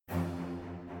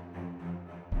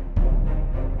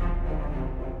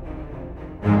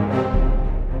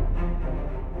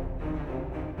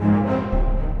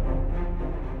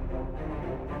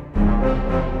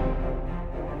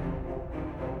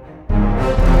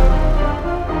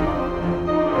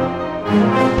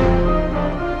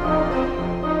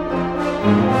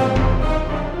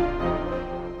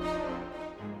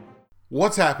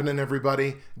What's happening,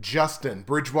 everybody? Justin,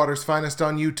 Bridgewater's finest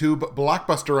on YouTube,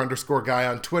 Blockbuster_guy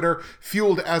on Twitter,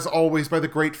 fueled as always by the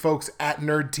great folks at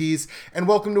NerdTees, and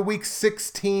welcome to week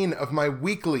 16 of my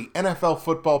weekly NFL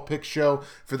football pick show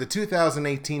for the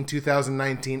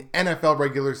 2018-2019 NFL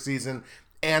regular season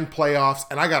and playoffs,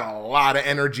 and I got a lot of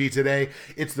energy today.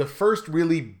 It's the first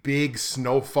really big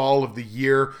snowfall of the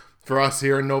year for us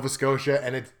here in Nova Scotia,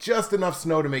 and it's just enough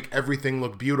snow to make everything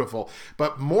look beautiful.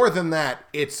 But more than that,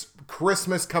 it's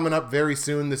Christmas coming up very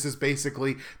soon. This is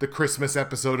basically the Christmas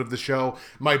episode of the show.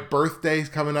 My birthday's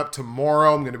coming up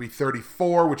tomorrow. I'm going to be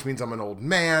 34, which means I'm an old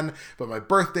man, but my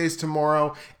birthday's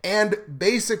tomorrow. And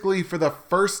basically, for the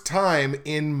first time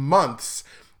in months,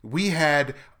 we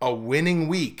had a winning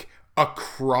week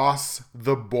across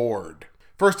the board.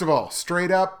 First of all, straight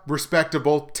up,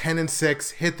 respectable,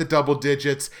 10-6, hit the double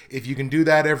digits. If you can do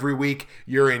that every week,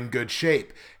 you're in good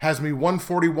shape. Has me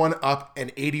 141 up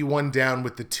and 81 down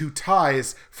with the two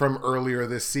ties from earlier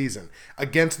this season.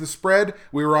 Against the spread,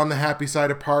 we were on the happy side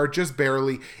of par, just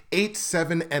barely.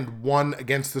 8-7-1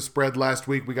 against the spread last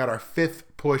week. We got our fifth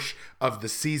push of the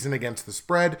season against the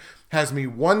spread. Has me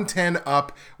 110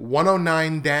 up,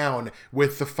 109 down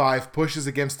with the five pushes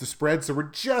against the spread. So we're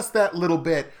just that little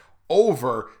bit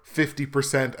over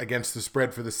 50% against the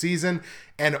spread for the season,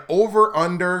 and over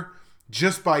under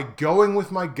just by going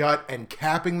with my gut and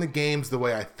capping the games the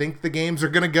way I think the games are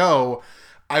going to go.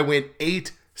 I went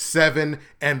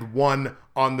 8-7-1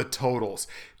 on the totals.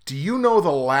 Do you know the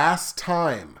last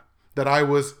time that I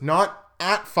was not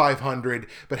at 500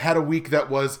 but had a week that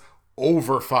was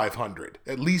over 500?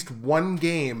 At least one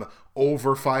game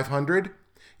over 500?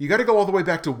 You got to go all the way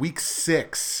back to week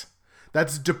 6.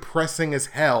 That's depressing as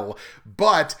hell,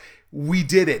 but we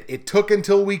did it. It took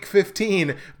until week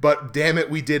 15, but damn it,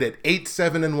 we did it.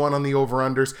 8-7-1 on the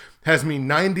over-unders has me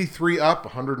 93 up,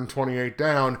 128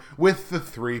 down with the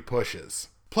three pushes.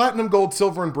 Platinum, gold,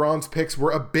 silver, and bronze picks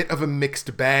were a bit of a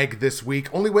mixed bag this week.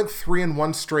 Only went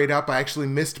 3-1 straight up. I actually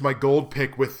missed my gold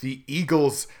pick with the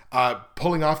Eagles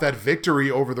pulling off that victory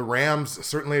over the Rams.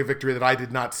 Certainly a victory that I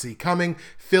did not see coming.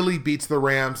 Philly beats the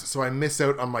Rams, so I miss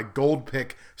out on my gold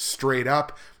pick straight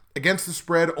up. Against the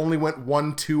spread, only went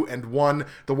 1-2-1.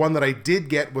 The one that I did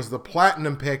get was the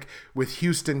platinum pick with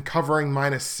Houston covering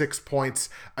 -6 points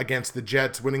against the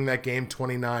Jets, winning that game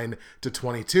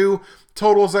 29-22.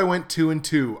 Totals, I went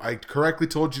 2-2. I correctly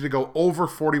told you to go over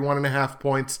 41.5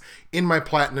 points in my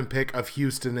platinum pick of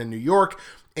Houston and New York,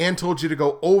 and told you to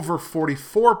go over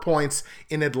 44 points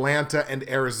in Atlanta and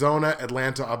Arizona.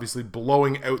 Atlanta obviously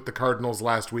blowing out the Cardinals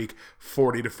last week,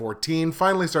 40-14,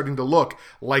 finally starting to look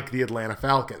like the Atlanta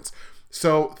Falcons.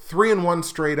 So 3-1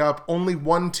 straight up, only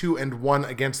 1-2-1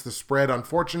 against the spread,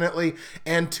 unfortunately,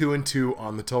 and 2-2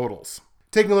 on the totals.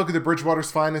 Taking a look at the Bridgewater's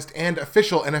finest and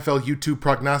official NFL YouTube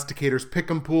prognosticators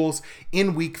pick'em pools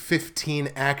in week 15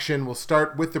 action. We'll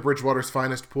start with the Bridgewater's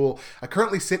finest pool. I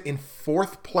currently sit in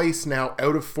 4th place now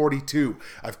out of 42.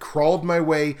 I've crawled my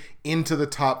way into the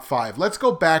top 5. Let's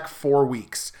go back 4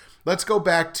 weeks. Let's go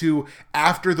back to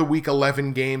after the week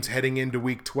 11 games heading into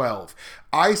week 12.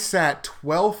 I sat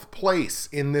 12th place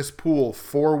in this pool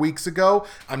 4 weeks ago.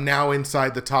 I'm now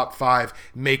inside the top 5,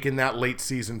 making that late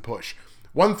season push.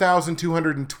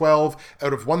 1,212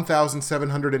 out of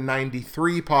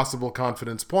 1,793 possible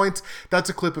confidence points. That's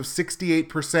a clip of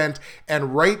 68%,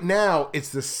 and right now it's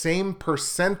the same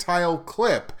percentile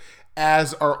clip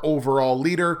as our overall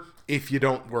leader if you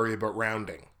don't worry about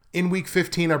rounding. In week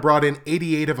 15, I brought in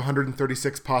 88 of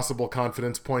 136 possible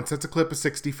confidence points. That's a clip of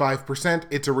 65%.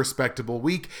 It's a respectable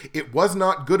week. It was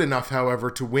not good enough, however,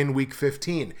 to win week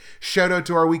 15. Shout out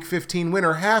to our week 15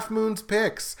 winner, Half Moon's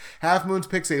Picks. Half Moon's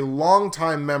Picks, a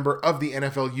longtime member of the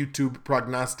NFL YouTube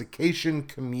prognostication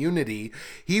community.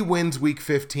 He wins week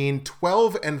 15,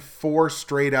 12-4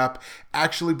 straight up.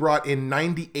 Actually brought in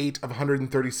 98 of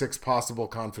 136 possible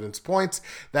confidence points.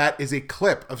 That is a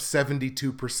clip of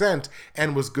 72%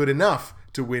 and was good enough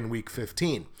to win week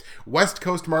 15. West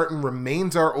Coast Martin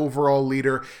remains our overall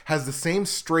leader, has the same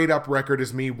straight up record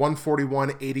as me,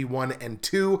 141, 81, and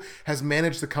 2, has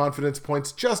managed the confidence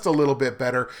points just a little bit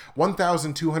better,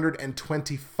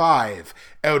 1,225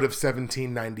 out of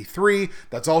 1,793.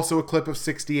 That's also a clip of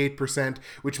 68%,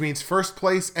 which means first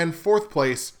place and fourth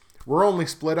place we're only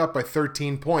split up by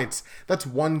 13 points. That's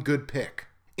one good pick.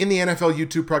 In the NFL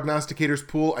YouTube prognosticators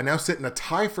pool, I now sit in a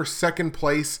tie for second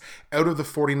place out of the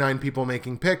 49 people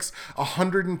making picks,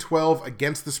 112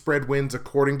 against the spread wins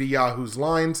according to Yahoo's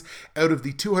lines. Out of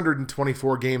the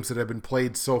 224 games that have been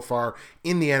played so far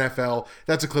in the NFL,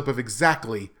 that's a clip of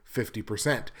exactly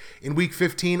 50%. In week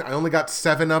 15, I only got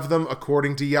 7 of them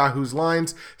according to Yahoo's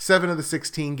lines. 7 of the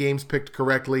 16 games picked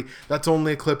correctly. That's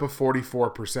only a clip of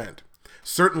 44%.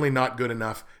 Certainly not good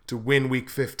enough to win Week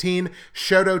 15.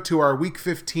 Shout out to our Week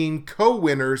 15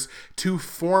 co-winners, two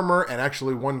former and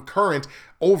actually one current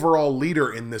overall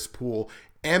leader in this pool,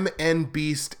 MN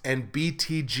Beast and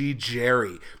BTG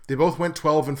Jerry. They both went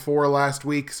 12-4 last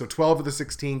week, so 12 of the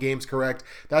 16 games correct.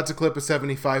 That's a clip of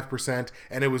 75%,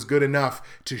 and it was good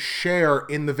enough to share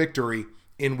in the victory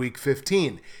in Week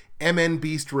 15. MN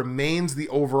Beast remains the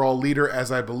overall leader,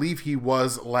 as I believe he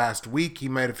was last week. He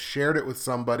might have shared it with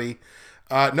somebody.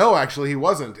 No, actually, he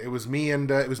wasn't. It was me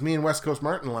and West Coast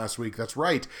Martin last week. That's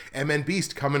right. MN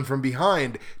Beast coming from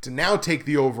behind to now take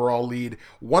the overall lead.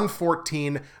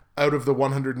 114 out of the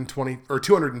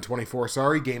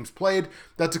 224 games played.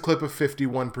 That's a clip of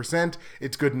 51%.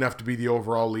 It's good enough to be the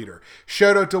overall leader.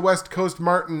 Shout out to West Coast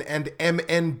Martin and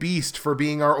MN Beast for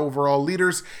being our overall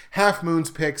leaders. Half Moon's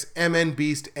picks MN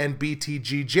Beast and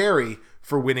BTG Jerry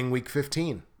for winning Week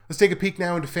 15. Let's take a peek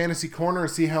now into Fantasy Corner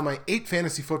and see how my 8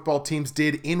 fantasy football teams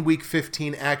did in Week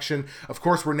 15 action. Of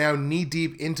course, we're now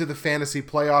knee-deep into the fantasy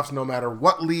playoffs, no matter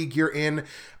what league you're in.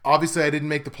 Obviously, I didn't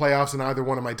make the playoffs in either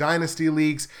one of my Dynasty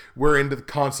leagues. We're into the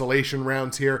consolation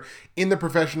rounds here. In the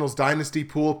Professionals Dynasty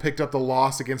pool, picked up the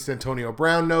loss against Antonio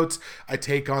Brown notes. I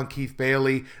take on Keith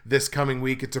Bailey this coming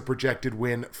week. It's a projected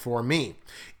win for me.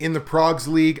 In the Progs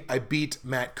League, I beat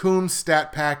Matt Coombs,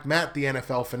 Stat Pack, Matt the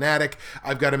NFL Fanatic.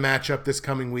 I've got a matchup this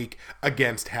coming week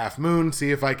against Half Moon. See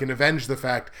if I can avenge the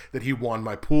fact that he won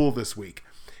my pool this week.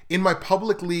 In my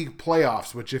public league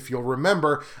playoffs, which if you'll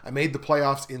remember, I made the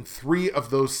playoffs in 3 of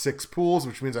those 6 pools,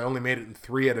 which means I only made it in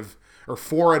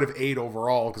 4 out of 8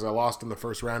 overall because I lost in the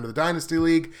first round of the Dynasty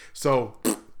League. So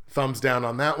thumbs down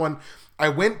on that one. I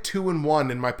went 2-1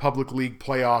 in my public league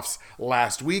playoffs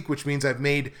last week, which means I've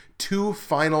made 2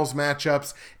 finals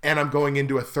matchups and I'm going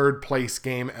into a 3rd place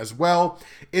game as well.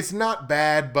 It's not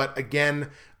bad, but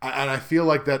again, I feel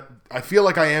like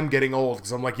I am getting old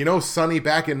because I'm like, Sonny,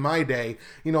 back in my day,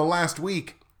 last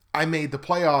week I made the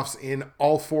playoffs in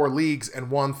all 4 leagues and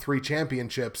won 3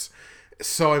 championships.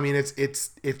 So, I mean,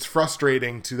 it's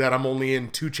frustrating that I'm only in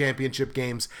 2 championship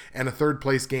games and a 3rd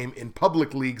place game in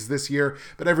public leagues this year,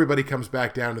 but everybody comes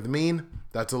back down to the mean.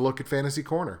 That's a look at Fantasy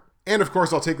Corner. And of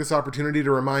course, I'll take this opportunity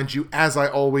to remind you, as I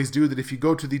always do, that if you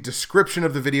go to the description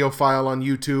of the video file on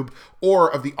YouTube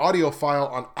or of the audio file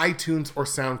on iTunes or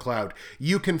SoundCloud,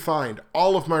 you can find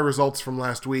all of my results from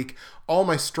last week, all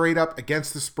my straight up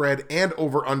against the spread and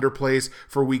over-under plays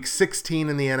for Week 16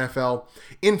 in the NFL,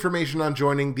 information on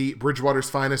joining the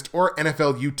Bridgewater's Finest or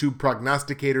NFL YouTube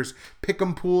prognosticators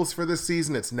pick'em pools for this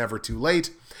season. It's never too late.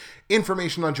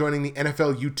 Information on joining the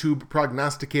NFL YouTube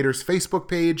Prognosticators Facebook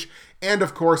page, and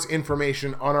of course,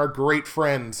 information on our great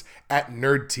friends at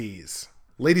NerdTease.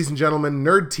 Ladies and gentlemen,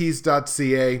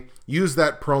 nerdtease.ca. Use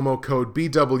that promo code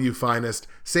BWFinest.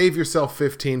 Save yourself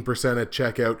 15% at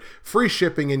checkout. Free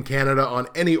shipping in Canada on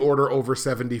any order over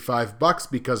 $75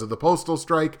 because of the postal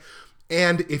strike.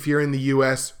 And if you're in the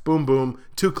US, boom, boom,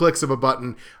 2 clicks of a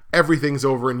button. Everything's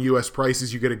over in US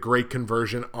prices. You get a great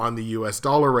conversion on the US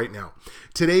dollar right now.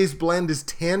 Today's blend is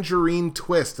Tangerine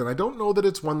Twist, and I don't know that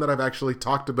it's one that I've actually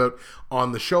talked about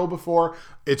on the show before.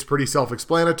 It's pretty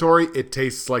self-explanatory. It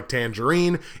tastes like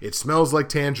tangerine. It smells like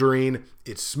tangerine.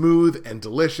 It's smooth and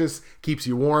delicious. Keeps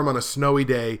you warm on a snowy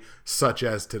day such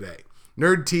as today.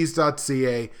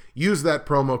 nerdtease.ca. Use that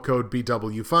promo code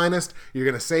BWFinest. You're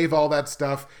going to save all that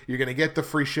stuff. You're going to get the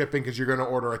free shipping because you're going to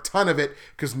order a ton of it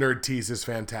because NerdTease is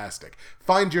fantastic.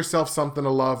 Find yourself something to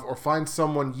love or find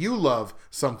someone you love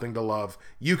something to love.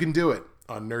 You can do it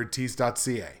on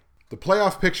nerdtease.ca. The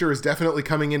playoff picture is definitely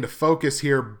coming into focus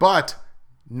here, but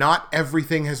not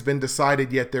everything has been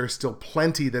decided yet. There's still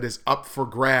plenty that is up for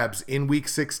grabs in Week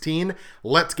 16.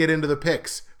 Let's get into the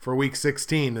picks for Week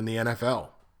 16 in the NFL.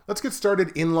 Let's get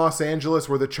started in Los Angeles,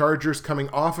 where the Chargers, coming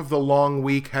off of the long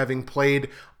week, having played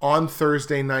on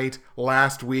Thursday night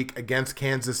last week against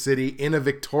Kansas City in a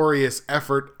victorious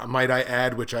effort, might I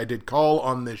add, which I did call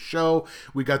on this show.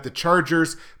 We got the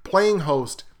Chargers playing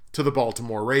host to the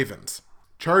Baltimore Ravens.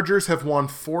 Chargers have won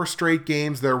 4 straight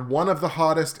games. They're one of the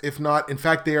hottest, if not, in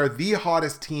fact, they are the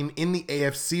hottest team in the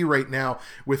AFC right now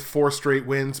with 4 straight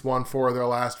wins, won 4 of their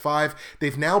last 5.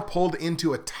 They've now pulled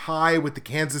into a tie with the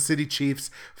Kansas City Chiefs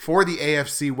for the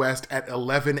AFC West at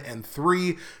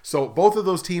 11-3. So both of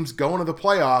those teams go into the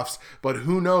playoffs, but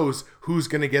who knows who's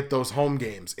going to get those home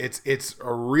games. It's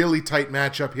a really tight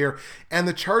matchup here. And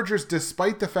the Chargers,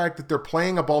 despite the fact that they're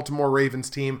playing a Baltimore Ravens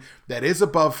team that is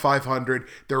above 500,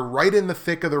 they're right in the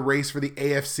thick of the race for the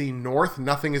AFC North.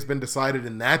 Nothing has been decided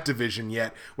in that division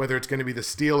yet, whether it's going to be the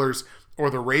Steelers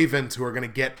or the Ravens who are going to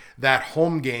get that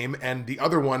home game, and the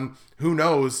other one, who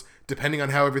knows, depending on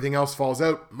how everything else falls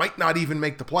out, might not even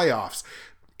make the playoffs.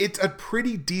 it's a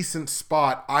pretty decent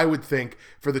spot, I would think,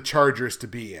 for the Chargers to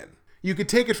be in. You could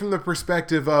take it from the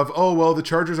perspective of, oh, well, the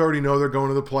Chargers already know they're going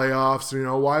to the playoffs.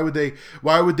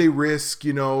 Why would they risk,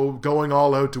 going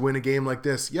all out to win a game like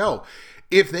this?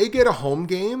 If they get a home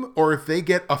game or if they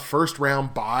get a first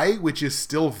round bye, which is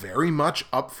still very much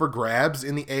up for grabs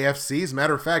in the AFC, as a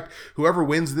matter of fact, whoever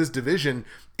wins this division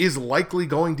is likely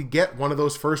going to get one of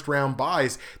those first round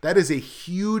byes. That is a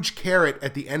huge carrot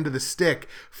at the end of the stick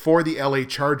for the LA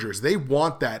Chargers. They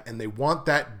want that, and they want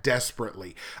that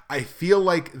desperately. I feel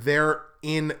like they're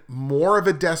in more of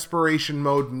a desperation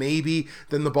mode maybe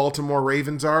than the Baltimore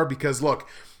Ravens are, because look,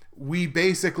 we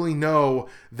basically know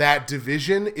that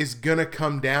division is going to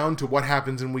come down to what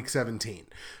happens in week 17.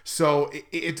 So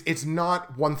it's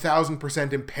not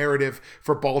 1000% imperative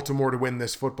for Baltimore to win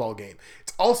this football game.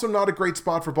 It's also not a great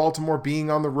spot for Baltimore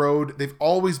being on the road. They've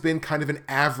always been kind of an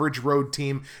average road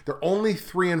team. They're only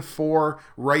 3-4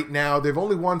 right now. They've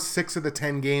only won 6 of the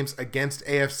 10 games against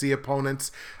AFC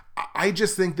opponents. I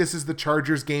just think this is the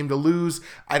Chargers' game to lose.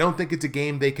 I don't think it's a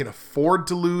game they can afford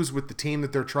to lose with the team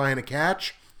that they're trying to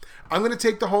catch. I'm going to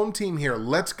take the home team here.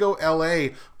 Let's go LA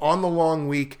on the long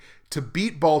week to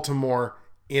beat Baltimore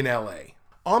in LA.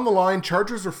 On the line,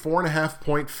 Chargers are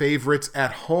 4.5-point favorites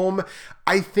at home.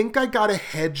 I think I got a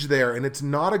hedge there, and it's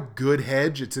not a good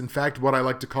hedge. It's in fact what I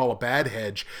like to call a bad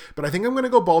hedge, but I think I'm going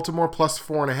to go Baltimore plus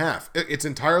 4.5. It's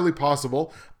entirely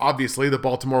possible, obviously, that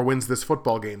Baltimore wins this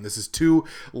football game. This is two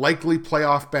likely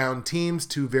playoff-bound teams,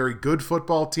 two very good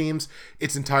football teams.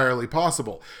 It's entirely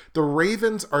possible. The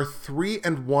Ravens are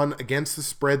 3-1 against the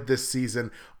spread this season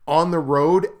on the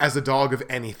road as a dog of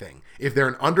anything. If they're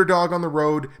an underdog on the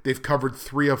road, they've covered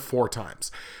 3 of 4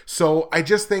 times. So I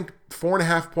just think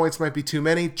 4.5 points might be too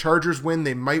many. Chargers win.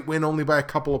 They might win only by a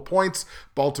couple of points.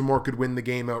 Baltimore could win the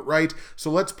game outright. So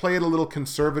let's play it a little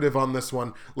conservative on this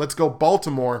one. Let's go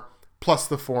Baltimore plus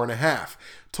the 4.5.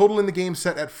 Total in the game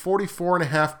set at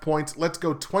 44.5 points. Let's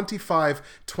go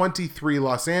 25-23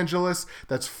 Los Angeles.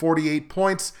 That's 48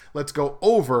 points. Let's go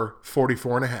over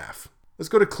 44.5. Let's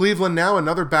go to Cleveland now,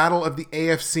 another battle of the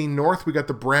AFC North. We got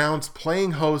the Browns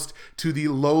playing host to the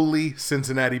lowly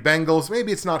Cincinnati Bengals.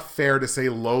 Maybe it's not fair to say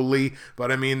lowly,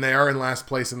 but I mean, they are in last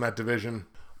place in that division.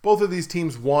 Both of these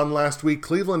teams won last week.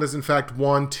 Cleveland has in fact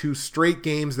won 2 straight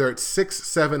games. They're at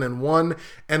 6-7-1.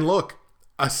 And look,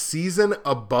 a season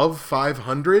above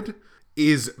 500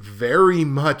 is very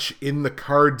much in the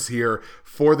cards here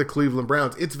for the Cleveland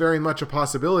Browns. It's very much a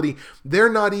possibility. They're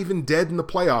not even dead in the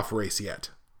playoff race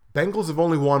yet. Bengals have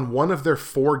only won 1 of their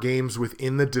 4 games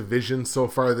within the division so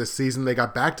far this season. They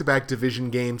got back-to-back division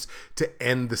games to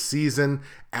end the season,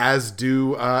 as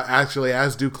do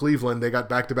Cleveland. They got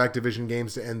back-to-back division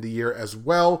games to end the year as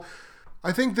well.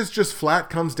 I think this just flat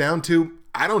comes down to,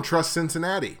 I don't trust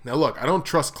Cincinnati. Now look, I don't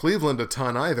trust Cleveland a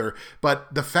ton either,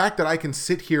 but the fact that I can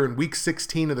sit here in week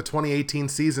 16 of the 2018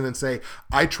 season and say,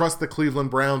 I trust the Cleveland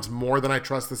Browns more than I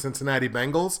trust the Cincinnati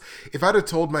Bengals, if I'd have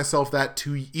told myself that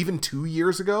even 2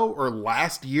 years ago or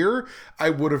last year, I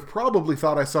would have probably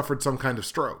thought I suffered some kind of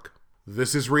stroke.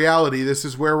 This is reality. This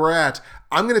is where we're at.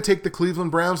 I'm going to take the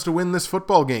Cleveland Browns to win this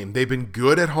football game. They've been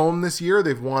good at home this year.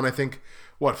 They've won, I think,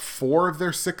 4 of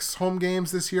their 6 home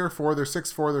games this year? 4 of their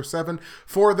 6, 4 of their 7?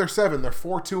 4 of their 7. They're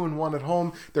 4-2-1 at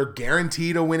home. They're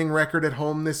guaranteed a winning record at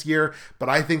home this year, but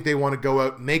I think they want to go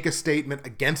out, make a statement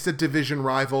against a division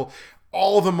rival.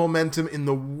 All the momentum in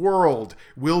the world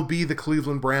will be the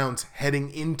Cleveland Browns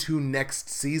heading into next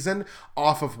season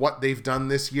off of what they've done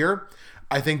this year.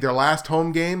 I think their last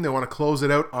home game, they want to close it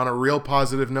out on a real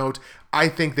positive note. I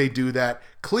think they do that.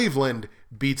 Cleveland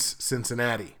beats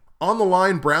Cincinnati. On the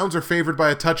line, Browns are favored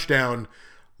by a touchdown.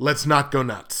 Let's not go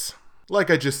nuts. Like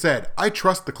I just said, I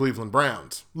trust the Cleveland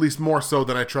Browns, at least more so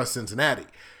than I trust Cincinnati.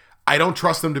 I don't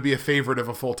trust them to be a favorite of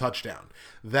a full touchdown.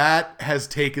 That has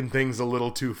taken things a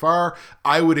little too far.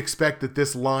 I would expect that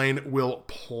this line will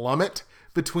plummet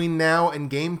between now and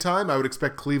game time. I would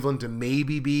expect Cleveland to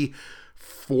maybe be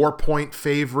 4-point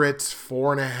favorites,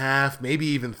 4.5, maybe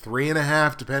even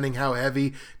 3.5, depending how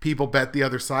heavy people bet the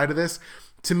other side of this.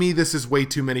 To me, this is way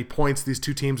too many points. These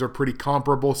two teams are pretty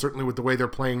comparable, certainly with the way they're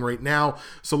playing right now.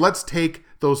 So let's take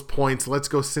those points. Let's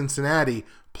go Cincinnati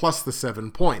plus the 7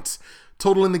 points.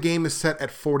 Total in the game is set at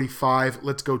 45.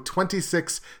 Let's go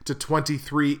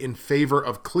 26-23 in favor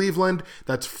of Cleveland.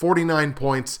 That's 49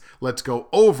 points. Let's go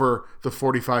over the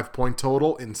 45-point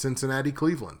total in Cincinnati,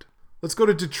 Cleveland. Let's go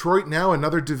to Detroit now,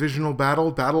 another divisional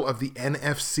battle of the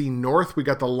NFC North. We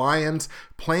got the Lions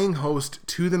playing host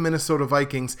to the Minnesota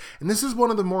Vikings, and this is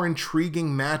one of the more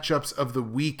intriguing matchups of the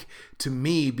week to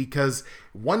me because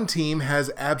one team has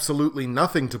absolutely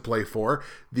nothing to play for.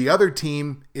 The other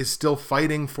team is still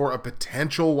fighting for a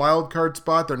potential wildcard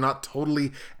spot. They're not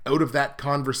totally out of that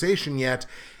conversation yet,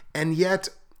 and yet,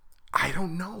 I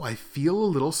don't know, I feel a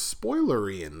little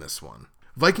spoilery in this one.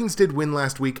 Vikings did win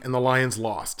last week and the Lions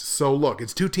lost. So look,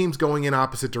 it's two teams going in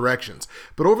opposite directions.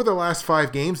 But over their last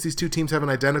 5 games, these two teams have an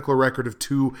identical record of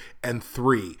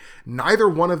 2-3. Neither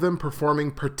one of them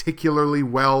performing particularly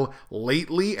well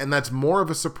lately, and that's more of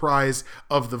a surprise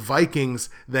of the Vikings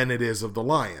than it is of the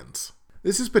Lions.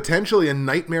 This is potentially a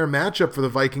nightmare matchup for the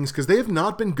Vikings because they have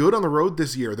not been good on the road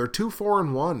this year. They're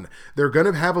 2-4-1. They're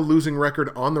going to have a losing record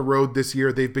on the road this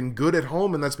year. They've been good at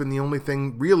home, and that's been the only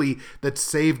thing really that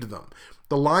saved them.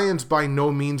 The Lions by no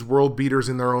means world beaters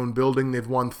in their own building. They've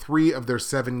won 3 of their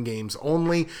 7 games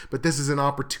only, but this is an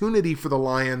opportunity for the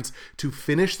Lions to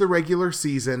finish the regular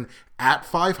season at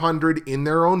 500 in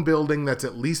their own building. That's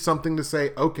at least something to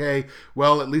say, okay,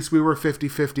 well, at least we were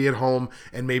 50-50 at home,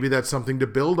 and maybe that's something to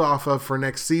build off of for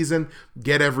next season.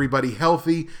 Get everybody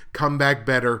healthy, come back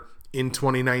better in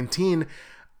 2019.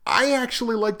 I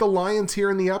actually like the Lions here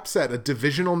in the upset, a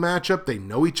divisional matchup. They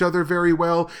know each other very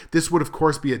well. This would, of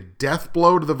course, be a death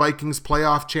blow to the Vikings'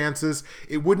 playoff chances.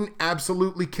 It wouldn't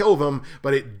absolutely kill them,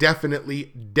 but it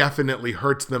definitely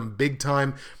hurts them big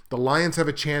time. The Lions have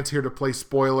a chance here to play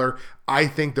spoiler. I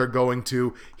think they're going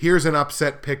to. Here's an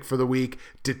upset pick for the week.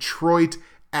 Detroit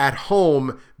at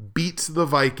home beats the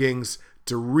Vikings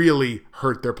to really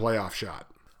hurt their playoff shot.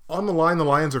 On the line, the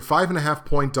Lions are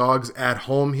 5.5-point dogs at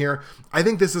home here. I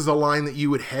think this is a line that you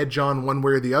would hedge on one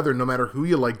way or the other, no matter who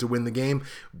you like to win the game.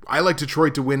 I like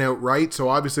Detroit to win outright, so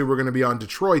obviously we're going to be on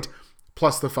Detroit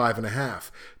plus the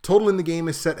 5.5. Total in the game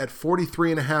is set at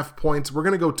 43.5 points. We're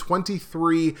going to go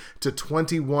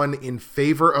 23-21 in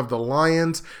favor of the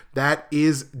Lions. That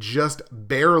is just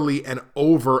barely an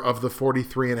over of the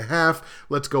 43.5.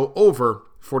 Let's go over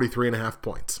 43.5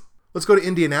 points. Let's go to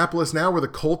Indianapolis now, where the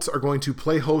Colts are going to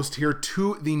play host here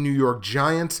to the New York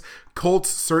Giants. Colts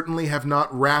certainly have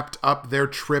not wrapped up their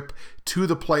trip to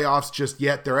the playoffs just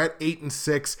yet. They're at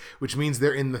 8-6, which means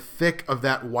they're in the thick of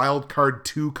that wild card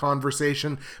 2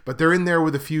 conversation, but they're in there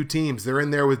with a few teams. They're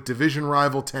in there with division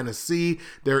rival Tennessee.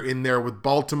 They're in there with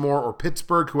Baltimore or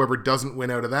Pittsburgh, whoever doesn't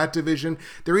win out of that division.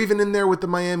 They're even in there with the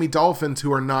Miami Dolphins,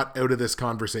 who are not out of this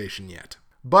conversation yet.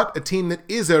 But a team that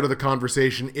is out of the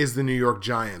conversation is the New York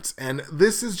Giants. And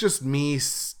this is just me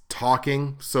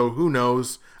talking, so who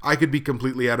knows? I could be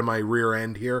completely out of my rear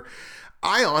end here.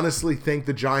 I honestly think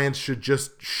the Giants should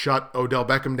just shut Odell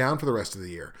Beckham down for the rest of the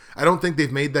year. I don't think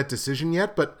they've made that decision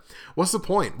yet, but what's the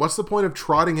point? What's the point of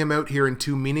trotting him out here in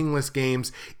 2 meaningless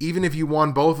games? Even if you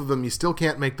won both of them, you still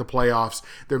can't make the playoffs.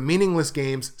 They're meaningless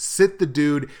games. Sit the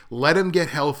dude, let him get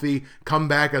healthy, come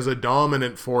back as a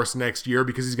dominant force next year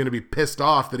because he's going to be pissed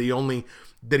off that he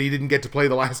didn't get to play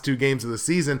the last 2 games of the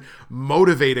season.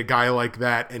 Motivate a guy like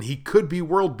that, and he could be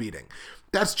world beating.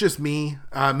 That's just me.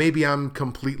 Maybe I'm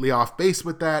completely off base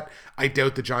with that. I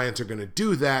doubt the Giants are going to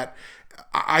do that.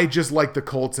 I just like the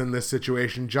Colts in this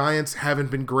situation. Giants haven't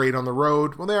been great on the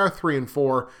road. Well, they are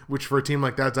 3-4, which for a team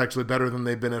like that's actually better than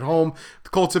they've been at home. The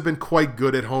Colts have been quite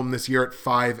good at home this year at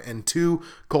 5-2.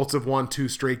 Colts have won 2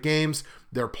 straight games.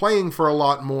 They're playing for a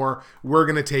lot more. We're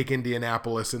going to take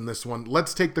Indianapolis in this one.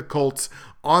 Let's take the Colts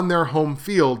on their home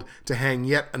field to hang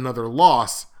yet another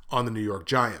loss on the New York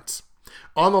Giants.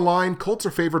 On the line, Colts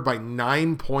are favored by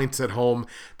 9 points at home.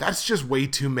 That's just way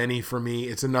too many for me.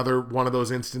 It's another one of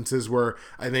those instances where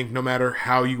I think no matter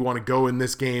how you want to go in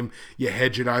this game, you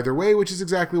hedge it either way, which is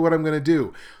exactly what I'm going to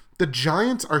do. The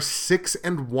Giants are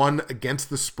 6-1 against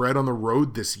the spread on the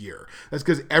road this year. That's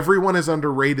because everyone has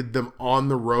underrated them on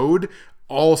the road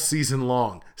all season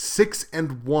long.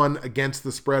 6-1 against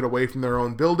the spread away from their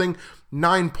own building.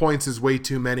 9 points is way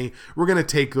too many. We're going to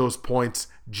take those points.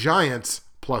 Giants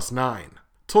plus 9.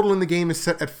 Total in the game is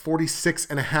set at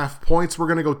 46.5 points. We're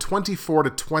going to go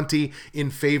 24-20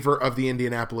 in favor of the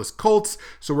Indianapolis Colts.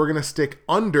 So we're going to stick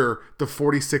under the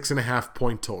 46.5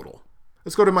 point total.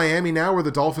 Let's go to Miami now, where the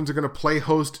Dolphins are going to play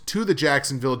host to the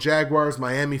Jacksonville Jaguars.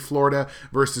 Miami, Florida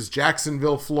versus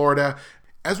Jacksonville, Florida.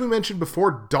 As we mentioned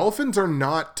before, Dolphins are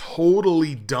not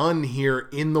totally done here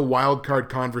in the wildcard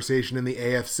conversation in the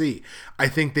AFC. I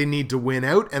think they need to win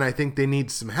out, and I think they need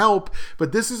some help,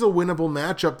 but this is a winnable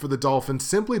matchup for the Dolphins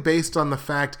simply based on the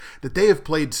fact that they have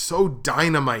played so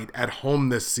dynamite at home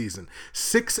this season.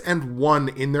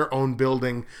 6-1 in their own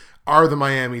building. are the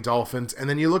Miami Dolphins. And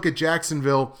then you look at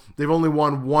Jacksonville, they've only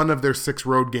won one of their 6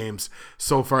 road games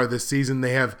so far this season.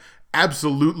 They have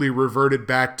absolutely reverted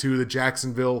back to the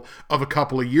Jacksonville of a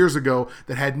couple of years ago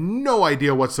that had no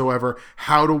idea whatsoever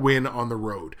how to win on the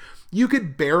road. You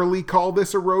could barely call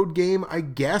this a road game, I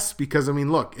guess, because, I mean,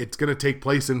 look, it's going to take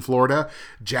place in Florida.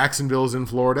 Jacksonville's in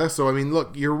Florida. So, I mean,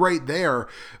 look, you're right there.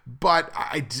 But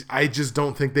I just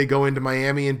don't think they go into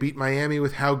Miami and beat Miami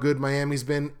with how good Miami's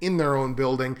been in their own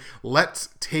building. Let's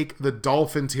take the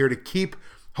Dolphins here to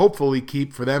hopefully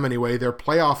keep, for them anyway, their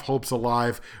playoff hopes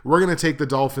alive. We're going to take the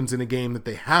Dolphins in a game that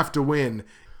they have to win.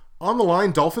 On the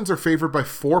line, Dolphins are favored by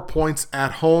 4 points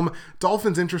at home.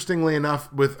 Dolphins, interestingly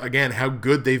enough, with, again, how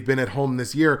good they've been at home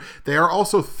this year, they are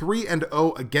also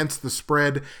 3-0 against the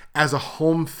spread as a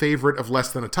home favorite of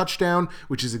less than a touchdown,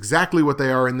 which is exactly what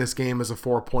they are in this game as a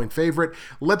 4-point favorite.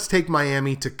 Let's take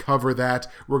Miami to cover that.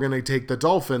 We're going to take the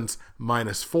Dolphins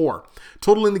 -4.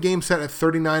 Total in the game set at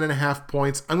 39.5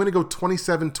 points. I'm going to go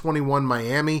 27-21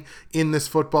 Miami in this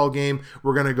football game.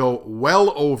 We're going to go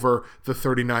well over the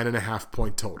 39.5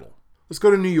 point total. Let's go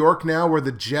to New York now, where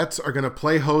the Jets are going to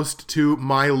play host to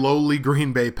my lowly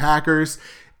Green Bay Packers.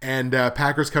 And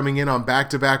Packers coming in on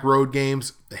back-to-back road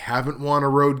games. They haven't won a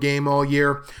road game all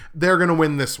year. They're going to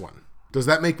win this one. Does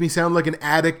that make me sound like an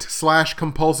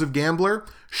addict/compulsive gambler?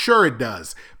 Sure it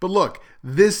does. But look,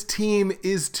 this team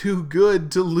is too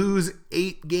good to lose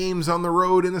 8 games on the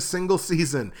road in a single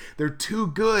season. They're too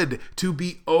good to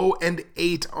be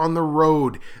 0-8 on the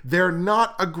road. They're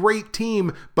not a great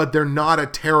team, but they're not a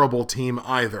terrible team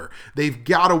either. They've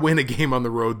got to win a game on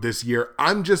the road this year.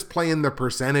 I'm just playing the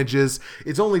percentages.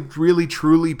 It's only really,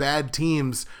 truly bad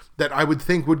teams that I would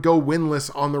think would go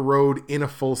winless on the road in a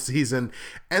full season.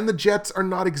 And the Jets are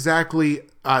not exactly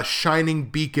a shining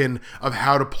beacon of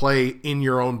how to play in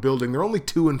your own building. They're only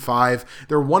 2-5.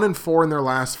 They're 1-4 in their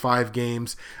last 5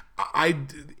 games.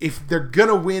 If they're going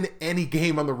to win any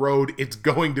game on the road, it's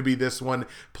going to be this one.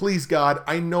 Please, God,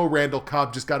 I know Randall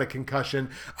Cobb just got a concussion.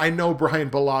 I know Brian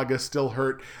Balaga's still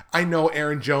hurt. I know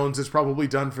Aaron Jones is probably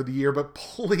done for the year, but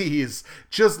please,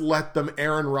 just let them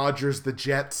Aaron Rodgers the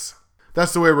Jets.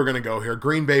 That's the way we're going to go here.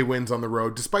 Green Bay wins on the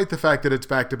road. Despite the fact that it's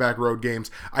back-to-back road games,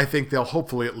 I think they'll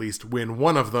hopefully at least win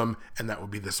one of them, and that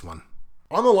would be this one.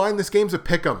 On the line, this game's a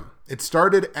pick'em. It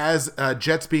started as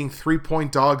Jets being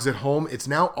 3-point dogs at home. It's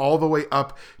now all the way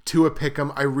up to a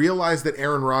pick'em. I realize that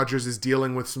Aaron Rodgers is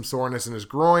dealing with some soreness in his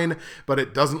groin, but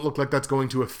it doesn't look like that's going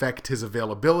to affect his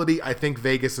availability. I think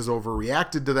Vegas has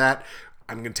overreacted to that.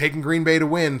 I'm taking Green Bay to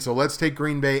win, so let's take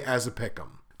Green Bay as a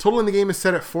pick'em. Total in the game is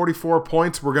set at 44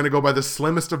 points. We're going to go by the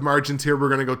slimmest of margins here. We're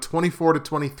going to go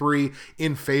 24-23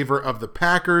 in favor of the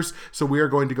Packers. So we are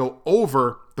going to go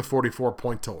over the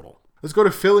 44-point total. Let's go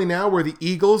to Philly now, where the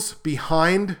Eagles,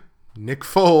 behind Nick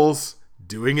Foles,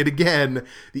 doing it again.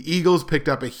 The Eagles picked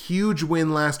up a huge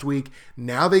win last week.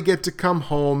 Now they get to come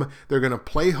home. They're going to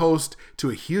play host to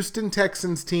a Houston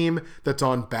Texans team that's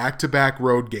on back-to-back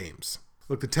road games.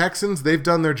 Look, the Texans, they've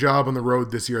done their job on the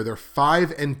road this year. They're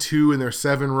 5-2 in their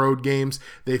 7 road games.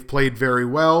 They've played very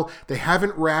well. They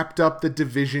haven't wrapped up the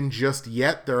division just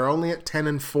yet. They're only at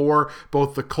 10-4.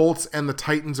 Both the Colts and the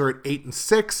Titans are at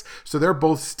 8-6, so they're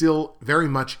both still very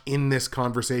much in this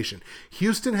conversation.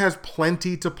 Houston has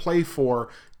plenty to play for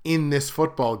in this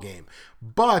football game,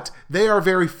 but they are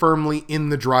very firmly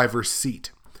in the driver's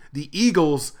seat. The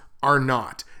Eagles are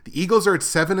not. The Eagles are at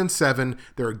 7-7.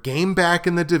 They're a game back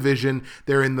in the division.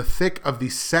 They're in the thick of the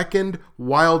second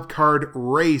wild card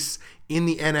race in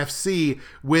the NFC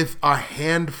with a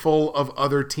handful of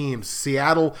other teams.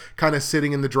 Seattle kind of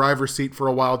sitting in the driver's seat for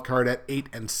a wild card at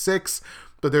 8-6.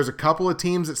 But there's a couple of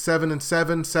teams at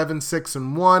 7-7,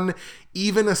 7-6-1.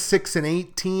 Even a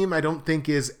 6-8 team I don't think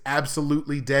is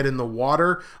absolutely dead in the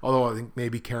water, although I think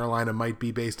maybe Carolina might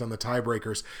be based on the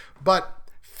tiebreakers. But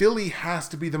Philly has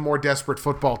to be the more desperate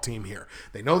football team here.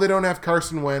 They know they don't have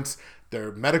Carson Wentz.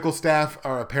 Their medical staff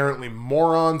are apparently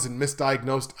morons and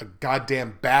misdiagnosed a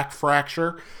goddamn back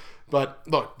fracture. But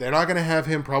look, they're not going to have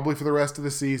him probably for the rest of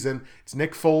the season. It's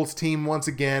Nick Foles' team once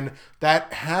again.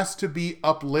 That has to be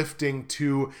uplifting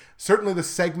to certainly the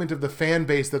segment of the fan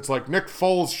base that's like, Nick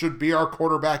Foles should be our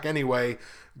quarterback anyway,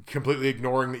 completely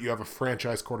ignoring that you have a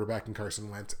franchise quarterback in Carson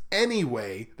Wentz.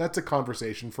 Anyway, that's a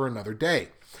conversation for another day.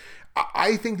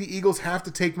 I think the Eagles have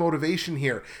to take motivation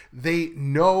here. They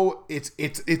know it's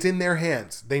in their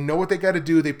hands. They know what they got to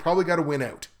do. They probably got to win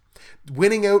out.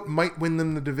 Winning out might win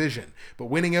them the division, but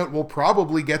winning out will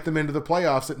probably get them into the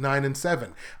playoffs at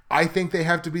 9-7. I think they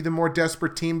have to be the more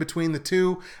desperate team between the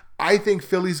two. I think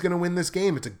Philly's going to win this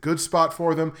game. It's a good spot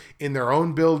for them in their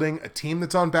own building, a team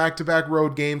that's on back-to-back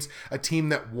road games, a team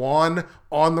that won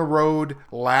on the road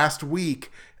last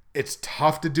week. It's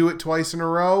tough to do it twice in a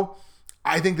row.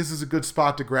 I think this is a good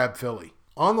spot to grab Philly.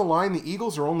 On the line, the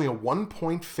Eagles are only a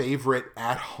 1-point favorite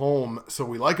at home, so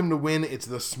we like them to win. It's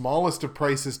the smallest of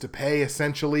prices to pay,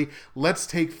 essentially. Let's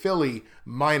take Philly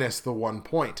minus the 1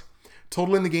 point.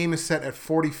 Total in the game is set at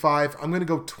 45. I'm going to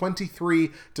go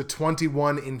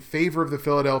 23-21 in favor of the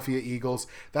Philadelphia Eagles.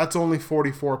 That's only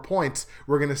 44 points.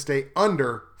 We're going to stay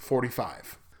under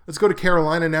 45. Let's go to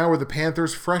Carolina now, where the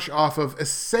Panthers, fresh off of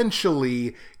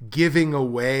essentially giving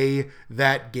away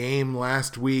that game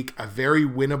last week, a very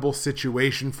winnable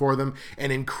situation for them, an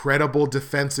incredible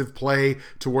defensive play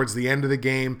towards the end of the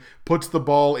game, puts the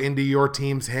ball into your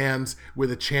team's hands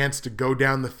with a chance to go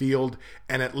down the field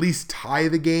and at least tie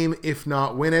the game, if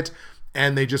not win it.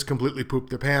 And they just completely pooped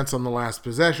their pants on the last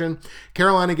possession.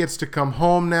 Carolina gets to come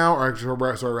home now, or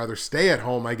rather stay at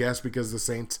home, I guess, because the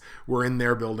Saints were in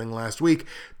their building last week.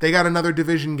 They got another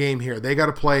division game here. They got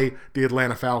to play the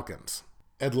Atlanta Falcons.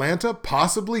 Atlanta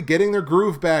possibly getting their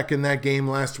groove back in that game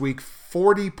last week.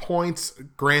 40 points.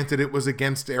 Granted, it was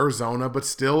against Arizona, but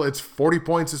still, it's 40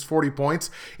 points is 40 points.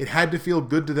 It had to feel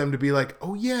good to them to be like,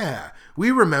 oh yeah,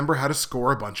 we remember how to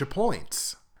score a bunch of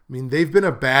points. I mean, they've been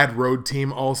a bad road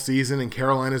team all season, and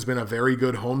Carolina's been a very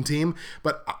good home team,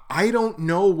 but I don't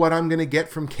know what I'm going to get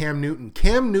from Cam Newton.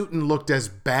 Cam Newton looked as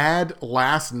bad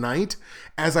last night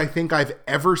as I think I've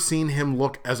ever seen him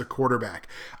look as a quarterback.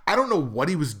 I don't know what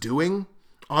he was doing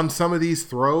on some of these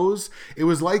throws. It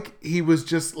was like he was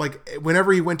just like,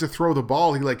 whenever he went to throw the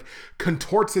ball, he like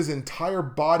contorts his entire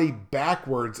body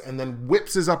backwards and then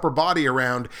whips his upper body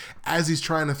around as he's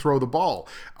trying to throw the ball.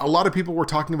 A lot of people were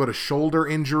talking about a shoulder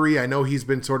injury. I know he's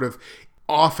been sort of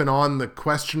off and on the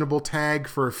questionable tag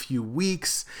for a few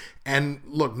weeks. And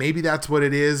look, maybe that's what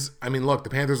it is. I mean, look, the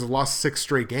Panthers have lost 6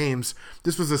 straight games.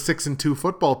 This was a 6-2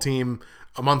 football team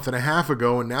a month and a half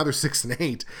ago, and now they're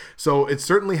 6-8. So it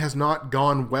certainly has not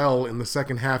gone well in the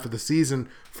second half of the season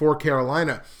for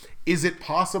Carolina. Is it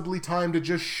possibly time to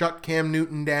just shut Cam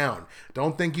Newton down?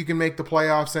 Don't think you can make the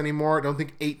playoffs anymore. Don't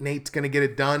think 8-8's going to get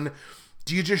it done.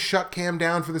 Do you just shut Cam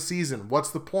down for the season?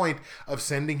 What's the point of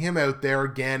sending him out there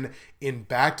again in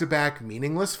back-to-back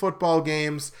meaningless football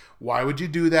games? Why would you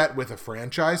do that with a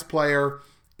franchise player?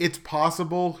 It's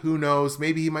possible, who knows,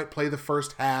 maybe he might play the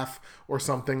first half or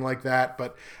something like that,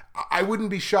 but I wouldn't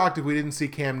be shocked if we didn't see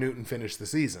Cam Newton finish the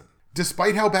season.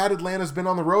 Despite how bad Atlanta's been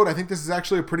on the road, I think this is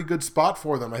actually a pretty good spot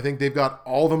for them. I think they've got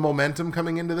all the momentum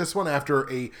coming into this one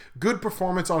after a good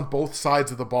performance on both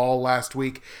sides of the ball last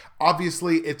week.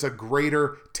 Obviously, it's a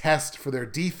greater test for their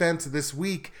defense this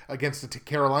week against a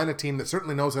Carolina team that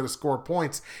certainly knows how to score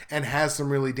points and has some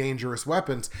really dangerous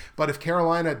weapons. But if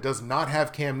Carolina does not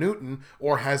have Cam Newton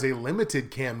or has a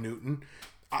limited Cam Newton,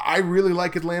 I really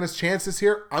like Atlanta's chances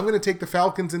here. I'm going to take the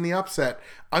Falcons in the upset.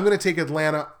 I'm going to take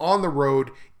Atlanta on the road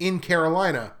in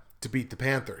Carolina to beat the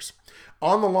Panthers.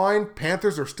 On the line,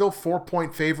 Panthers are still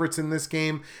 4-point favorites in this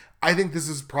game. I think this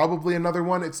is probably another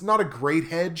one. It's not a great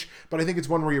hedge, but I think it's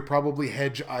one where you probably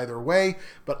hedge either way.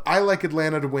 But I like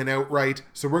Atlanta to win outright,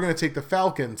 so we're going to take the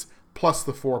Falcons plus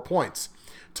the 4 points.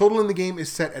 Total in the game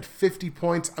is set at 50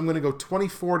 points. I'm going to go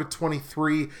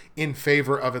 24-23 in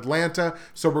favor of Atlanta,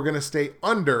 so we're going to stay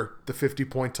under the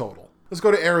 50-point total. Let's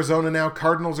go to Arizona now.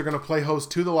 Cardinals are going to play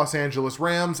host to the Los Angeles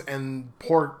Rams, and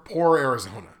poor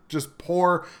Arizona. Just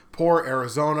poor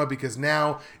Arizona, because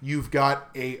now you've got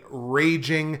a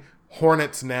raging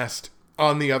hornet's nest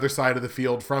on the other side of the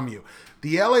field from you.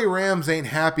 The LA Rams ain't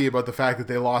happy about the fact that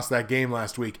they lost that game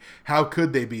last week. How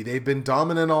could they be? They've been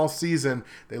dominant all season.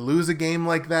 They lose a game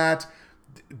like that,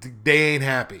 they ain't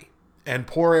happy. And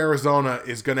poor Arizona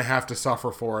is going to have to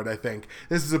suffer for it, I think.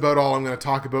 This is about all I'm going to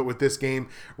talk about with this game.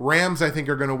 Rams, I think,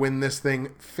 are going to win this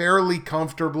thing fairly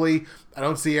comfortably. I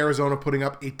don't see Arizona putting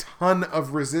up a ton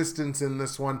of resistance in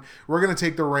this one. We're going to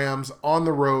take the Rams on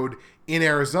the road in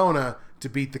Arizona to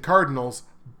beat the Cardinals.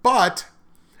 But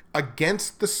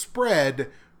against the spread,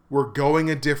 we're going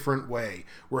a different way.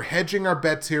 We're hedging our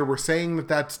bets here. We're saying that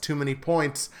that's too many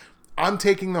points. I'm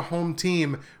taking the home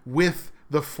team with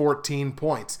the 14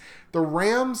 points. The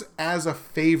Rams as a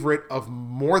favorite of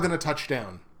more than a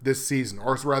touchdown this season,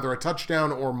 or rather a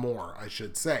touchdown or more, I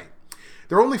should say.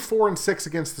 They're only 4-6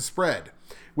 against the spread.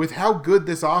 With how good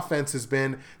this offense has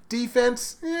been,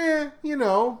 defense,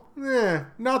 not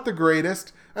the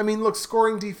greatest. I mean, look,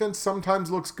 scoring defense sometimes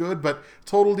looks good, but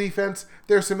total defense,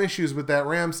 there's some issues with that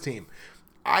Rams team.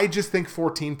 I just think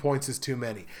 14 points is too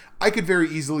many. I could very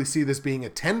easily see this being a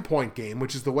 10-point game,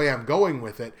 which is the way I'm going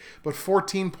with it, but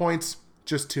 14 points,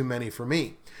 just too many for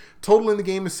me. Total in the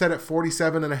game is set at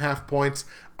 47.5 points.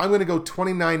 I'm going to go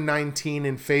 29-19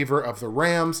 in favor of the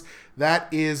Rams. That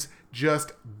is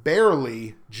just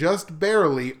barely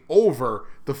over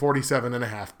the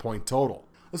 47.5 point total.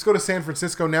 Let's go to San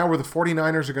Francisco now, where the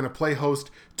 49ers are going to play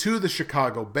host to the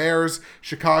Chicago Bears.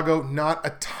 Chicago, not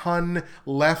a ton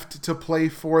left to play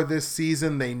for this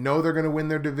season. They know they're going to win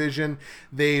their division.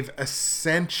 They've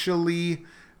essentially,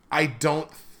 I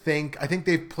think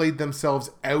they've played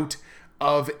themselves out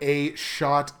of a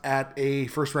shot at a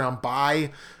first-round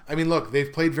bye. I mean, look,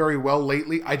 they've played very well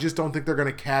lately. I just don't think they're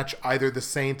going to catch either the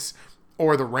Saints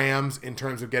or the Rams in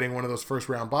terms of getting one of those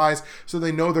first-round byes. So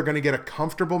they know they're going to get a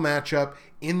comfortable matchup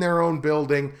in their own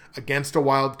building against a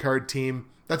wild card team.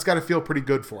 That's got to feel pretty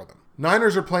good for them.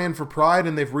 Niners are playing for pride,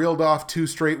 and they've reeled off 2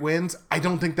 straight wins. I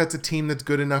don't think that's a team that's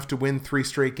good enough to win 3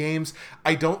 straight games.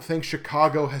 I don't think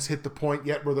Chicago has hit the point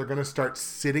yet where they're going to start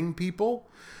sitting people.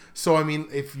 So, I mean,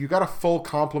 if you got a full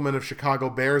complement of Chicago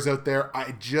Bears out there,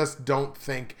 I just don't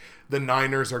think the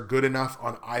Niners are good enough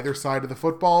on either side of the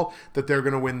football that they're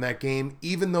going to win that game,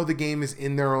 even though the game is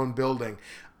in their own building.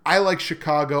 I like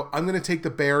Chicago. I'm going to take the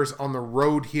Bears on the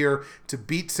road here to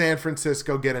beat San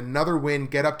Francisco, get another win,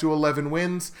 get up to 11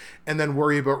 wins, and then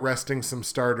worry about resting some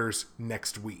starters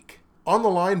next week. On the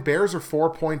line, Bears are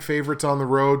 4-point favorites on the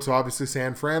road, so obviously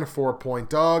San Fran, a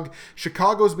 4-point dog.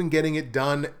 Chicago's been getting it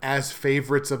done as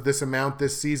favorites of this amount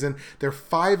this season. They're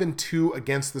 5-2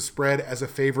 against the spread as a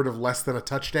favorite of less than a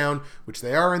touchdown, which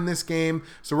they are in this game.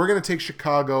 So we're going to take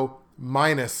Chicago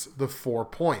minus the 4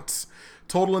 points.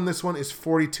 Total in this one is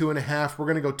 42.5. We're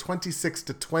going to go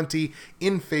 26-20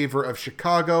 in favor of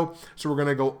Chicago, so we're going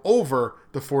to go over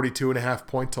the 42.5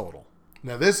 point total.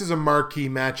 Now, this is a marquee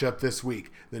matchup this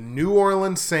week. The New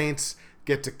Orleans Saints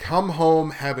get to come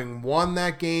home having won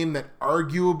that game that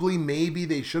arguably maybe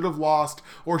they should have lost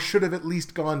or should have at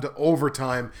least gone to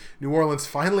overtime. New Orleans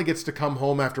finally gets to come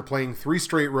home after playing 3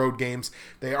 straight road games.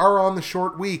 They are on the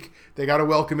short week. They got to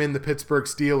welcome in the Pittsburgh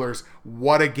Steelers.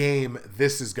 What a game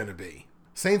this is going to be.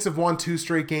 Saints have won 2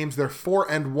 straight games. They're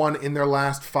 4-1 in their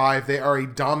last 5. They are a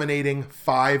dominating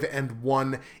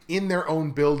 5-1 in their own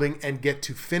building and get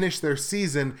to finish their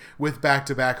season with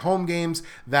back-to-back home games.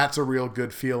 That's a real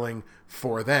good feeling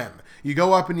for them. You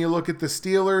go up and you look at the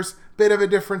Steelers, bit of a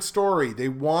different story. They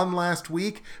won last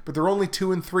week, but they're only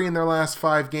 2-3 in their last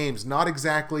 5 games. Not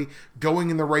exactly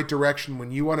going in the right direction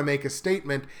when you want to make a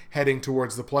statement heading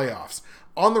towards the playoffs.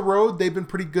 On the road, they've been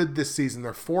pretty good this season.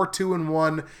 They're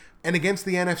 4-2-1. And against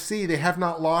the NFC, they have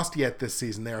not lost yet this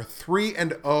season. They are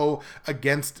 3-0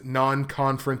 against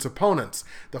non-conference opponents.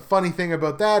 The funny thing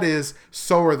about that is,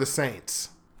 so are the Saints.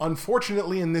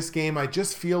 Unfortunately, in this game, I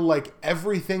just feel like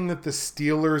everything that the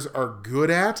Steelers are good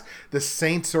at, the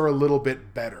Saints are a little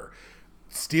bit better.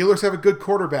 Steelers have a good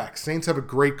quarterback. Saints have a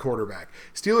great quarterback.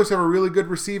 Steelers have a really good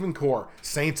receiving core.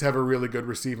 Saints have a really good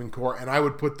receiving core. And I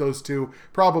would put those two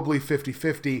probably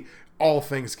 50-50, all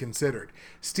things considered.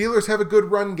 Steelers have a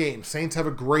good run game. Saints have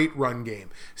a great run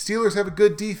game. Steelers have a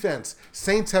good defense.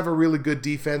 Saints have a really good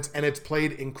defense, and it's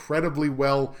played incredibly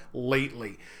well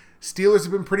lately. Steelers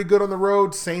have been pretty good on the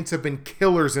road. Saints have been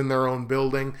killers in their own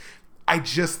building. I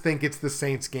just think it's the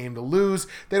Saints' game to lose.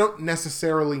 They don't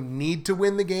necessarily need to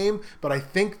win the game, but I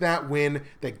think that win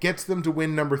that gets them to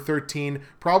win number 13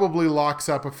 probably locks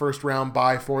up a first-round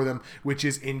bye for them, which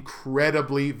is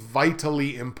incredibly,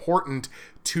 vitally important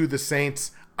to the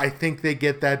Saints. I think they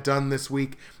get that done this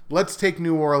week. Let's take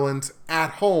New Orleans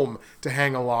at home to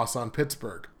hang a loss on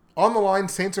Pittsburgh. On the line,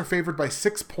 Saints are favored by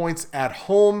 6 points at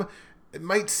home. It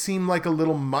might seem like a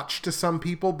little much to some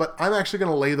people, but I'm actually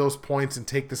going to lay those points and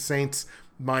take the Saints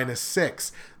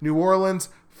 -6. New Orleans,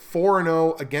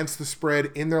 4-0 against the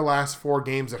spread in their last 4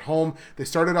 games at home. They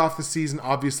started off the season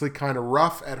obviously kind of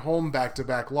rough at home,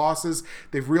 back-to-back losses.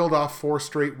 They've reeled off 4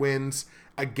 straight wins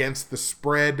against the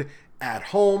spread at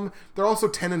home. They're also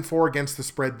 10-4 against the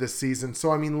spread this season.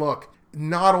 So, I mean, look,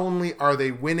 not only are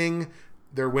they winning,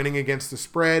 they're winning against the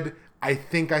spread. I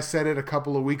think I said it a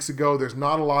couple of weeks ago, there's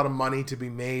not a lot of money to be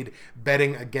made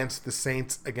betting against the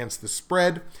Saints against the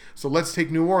spread. So let's take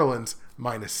New Orleans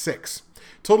 -6.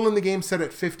 Total in the game set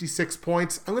at 56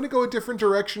 points. I'm going to go a different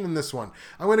direction in this one.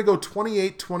 I'm going to go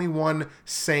 28-21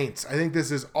 Saints. I think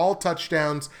this is all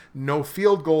touchdowns, no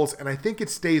field goals, and I think it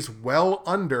stays well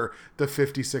under the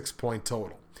 56-point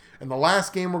total. And the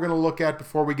last game we're going to look at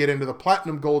before we get into the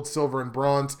platinum, gold, silver, and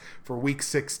bronze for week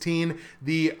 16,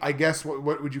 I guess,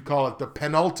 what would you call it? The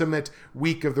penultimate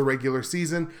week of the regular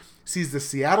season, sees the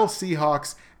Seattle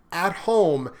Seahawks at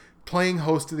home playing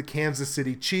host to the Kansas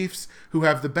City Chiefs, who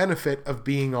have the benefit of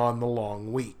being on the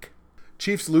long week.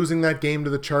 Chiefs losing that game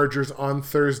to the Chargers on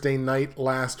Thursday night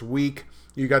last week.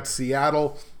 You got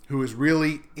Seattle, who is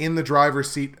really in the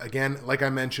driver's seat, again, like I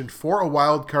mentioned, for a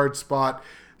wild card spot.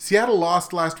 Seattle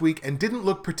lost last week and didn't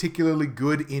look particularly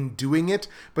good in doing it,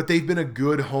 but they've been a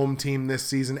good home team this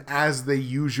season, as they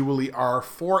usually are,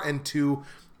 4-2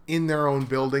 in their own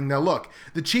building. Now look,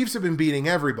 the Chiefs have been beating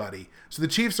everybody, so the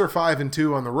Chiefs are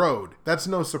 5-2 on the road. That's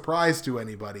no surprise to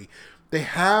anybody. They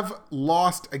have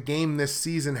lost a game this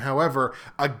season, however,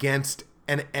 against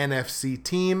an NFC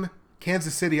team.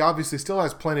 Kansas City obviously still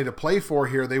has plenty to play for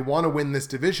here. They want to win this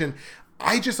division.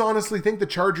 I just honestly think the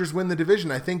Chargers win the division.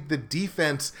 I think the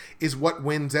defense is what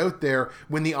wins out there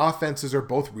when the offenses are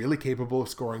both really capable of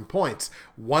scoring points.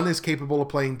 One is capable of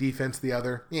playing defense, the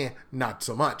other, not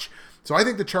so much. So I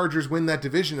think the Chargers win that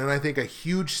division, and I think a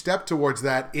huge step towards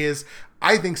that is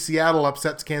I think Seattle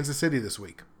upsets Kansas City this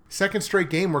week. Second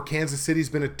straight game where Kansas City's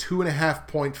been a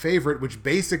 2.5-point favorite, which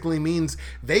basically means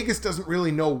Vegas doesn't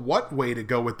really know what way to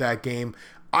go with that game.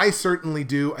 I certainly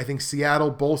do. I think Seattle,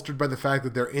 bolstered by the fact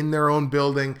that they're in their own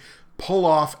building, pull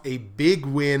off a big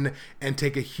win and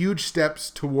take a huge steps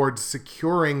towards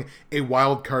securing a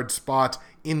wild card spot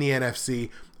in the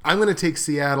NFC. I'm going to take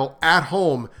Seattle at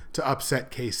home to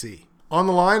upset KC. On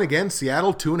the line, again,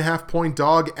 Seattle, 2.5-point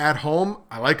dog at home.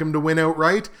 I like them to win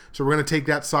outright, so we're going to take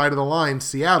that side of the line,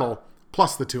 Seattle,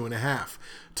 plus the 2.5.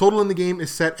 Total in the game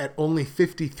is set at only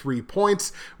 53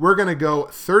 points. We're going to go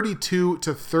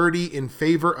 32-30 in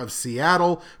favor of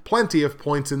Seattle. Plenty of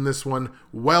points in this one,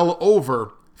 well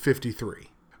over 53.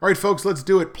 All right, folks, let's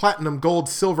do it. Platinum, gold,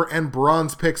 silver, and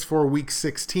bronze picks for week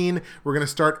 16. We're going to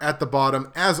start at the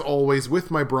bottom, as always, with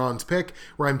my bronze pick,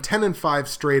 where I'm 10-5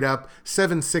 straight up,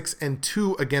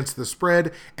 7-6-2 against the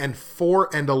spread, and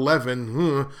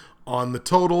 4-11 on the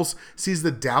totals. Sees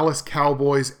the Dallas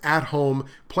Cowboys at home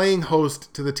playing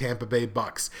host to the Tampa Bay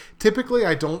Bucks. Typically,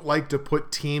 I don't like to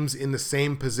put teams in the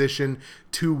same position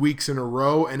 2 weeks in a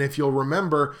row, and if you'll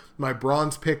remember my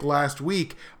bronze pick last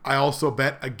week, I also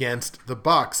bet against the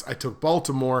Bucks. I took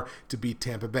Baltimore to beat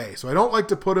Tampa Bay. So I don't like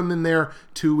to put them in there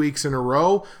 2 weeks in a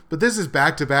row, but this is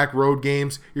back-to-back road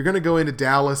games. You're going to go into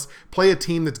Dallas, play a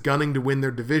team that's gunning to win their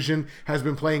division, has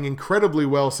been playing incredibly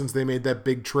well since they made that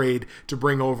big trade to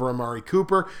bring over Amari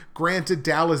Cooper. Granted,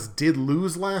 Dallas did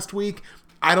lose last week.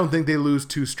 I don't think they lose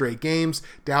 2 straight games.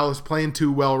 Dallas playing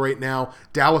too well right now.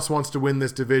 Dallas wants to win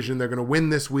this division. They're going to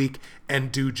win this week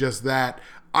and do just that.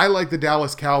 I like the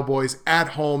Dallas Cowboys at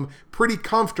home pretty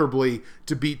comfortably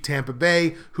to beat Tampa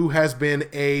Bay, who has been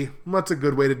what's a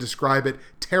good way to describe it,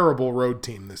 terrible road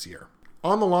team this year.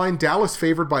 On the line, Dallas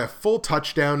favored by a full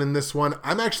touchdown in this one.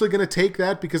 I'm actually going to take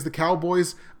that because the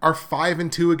Cowboys are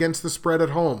 5-2 against the spread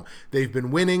at home. They've been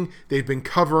winning. They've been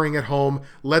covering at home.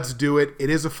 Let's do it.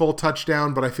 It is a full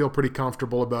touchdown, but I feel pretty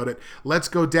comfortable about it. Let's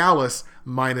go Dallas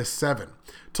 -7.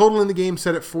 Total in the game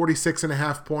set at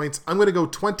 46.5 points. I'm going to go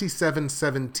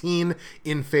 27-17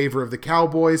 in favor of the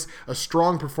Cowboys. A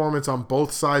strong performance on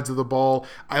both sides of the ball.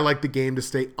 I like the game to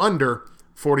stay under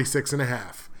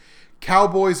 46.5.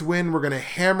 Cowboys win. We're going to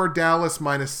hammer Dallas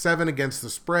 -7 against the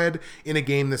spread in a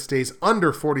game that stays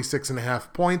under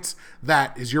 46.5 points.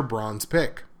 That is your bronze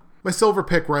pick. My silver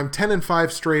pick, where I'm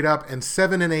 10-5 straight up and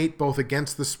 7-8 both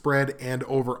against the spread and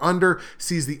over-under,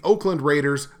 sees the Oakland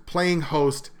Raiders playing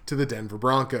host to the Denver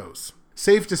Broncos.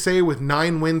 Safe to say, with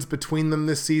 9 wins between them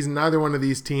this season, neither one of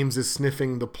these teams is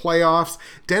sniffing the playoffs.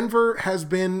 Denver has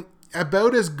been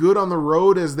about as good on the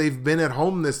road as they've been at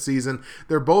home this season.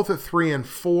 They're both at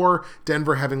 3-4,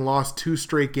 Denver having lost 2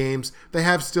 straight games. They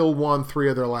have still won 3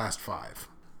 of their last 5.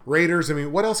 Raiders, I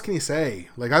mean, what else can you say?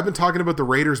 Like, I've been talking about the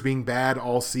Raiders being bad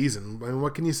all season. I mean,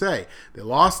 what can you say? They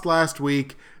lost last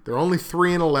week. They're only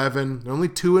 3-11. They're only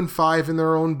 2-5 in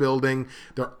their own building.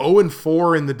 They're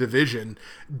 0-4 in the division.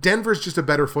 Denver's just a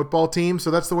better football team,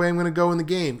 so that's the way I'm going to go in the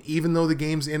game. Even though the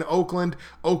game's in Oakland,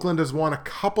 Oakland has won a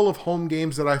couple of home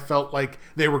games that I felt like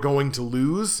they were going to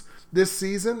lose this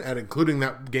season, and including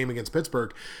that game against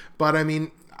Pittsburgh. But I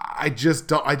mean, I just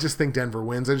think Denver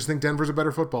wins. I just think Denver's a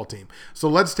better football team. So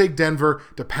let's take Denver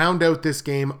to pound out this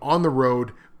game on the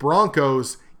road.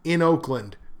 Broncos in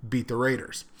Oakland beat the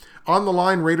Raiders. On the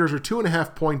line, Raiders are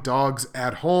 2.5-point dogs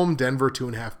at home. Denver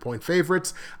 2.5-point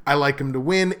favorites. I like them to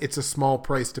win. It's a small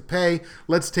price to pay.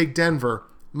 Let's take Denver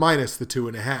minus the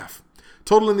 2.5.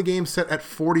 Total in the game set at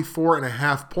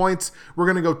 44.5 points. We're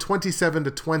going to go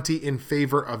 27-20 in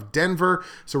favor of Denver.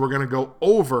 So we're going to go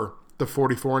over the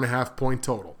 44.5 point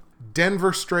total.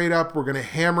 Denver straight up. We're going to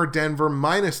hammer Denver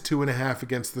minus 2.5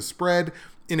 against the spread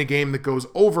in a game that goes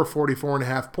over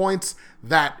 44.5 points.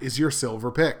 That is your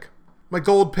silver pick. My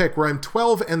gold pick, where I'm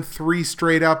 12-3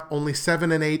 straight up, only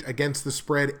 7-8 against the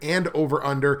spread and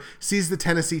over-under, sees the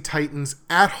Tennessee Titans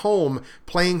at home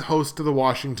playing host to the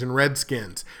Washington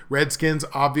Redskins. Redskins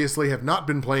obviously have not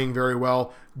been playing very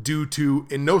well due to,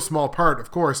 in no small part,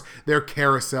 of course, their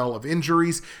carousel of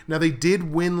injuries. Now, they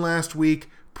did win last week.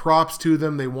 Props to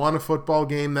them. They won a football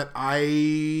game that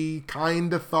I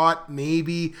kind of thought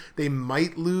maybe they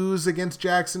might lose against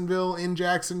Jacksonville in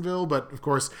Jacksonville, but of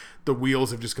course the wheels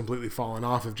have just completely fallen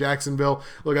off of Jacksonville.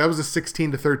 Look, that was a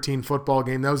 16-13 football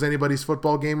game. That was anybody's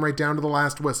football game right down to the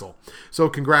last whistle. So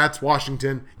congrats,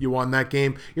 Washington. You won that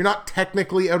game. You're not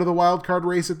technically out of the wild card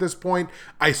race at this point.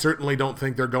 I certainly don't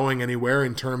think they're going anywhere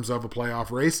in terms of a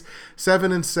playoff race.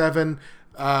 7-7.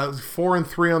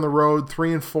 4-3 on the road,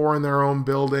 3-4 in their own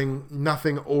building.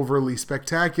 Nothing overly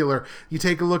spectacular. You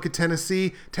take a look at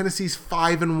Tennessee. Tennessee's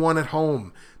 5-1 at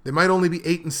home. They might only be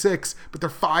 8-6, but they're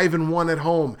 5-1 at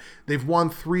home. They've won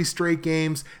 3 straight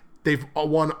games. They've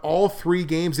won all 3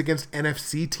 games against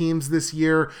NFC teams this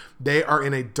year. They are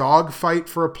in a dogfight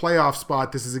for a playoff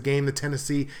spot. This is a game that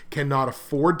Tennessee cannot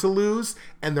afford to lose,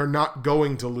 and they're not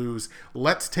going to lose.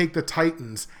 Let's take the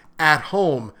Titans at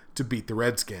home to beat the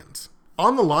Redskins.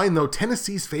 On the line, though,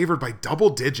 Tennessee's favored by double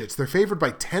digits. They're favored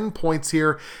by 10 points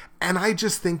here, and I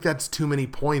just think that's too many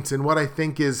points in what I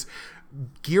think is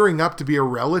gearing up to be a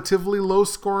relatively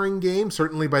low-scoring game,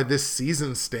 certainly by this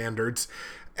season's standards.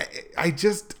 I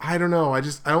don't know.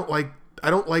 I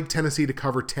don't like Tennessee to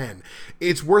cover 10.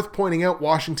 It's worth pointing out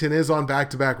Washington is on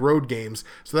back-to-back road games,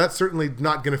 so that's certainly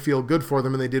not going to feel good for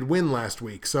them, and they did win last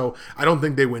week. So I don't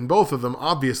think they win both of them,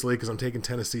 obviously, because I'm taking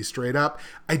Tennessee straight up.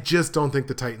 I just don't think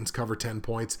the Titans cover 10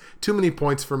 points. Too many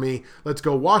points for me. Let's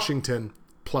go Washington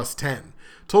plus 10.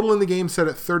 Total in the game set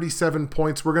at 37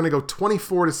 points. We're going to go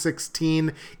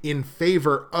 24-16 in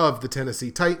favor of the Tennessee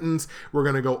Titans. We're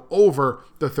going to go over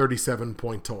the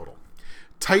 37-point total.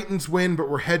 Titans win, but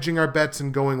we're hedging our bets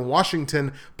and going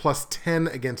Washington plus 10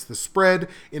 against the spread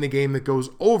in a game that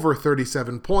goes over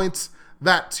 37 points.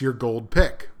 That's your gold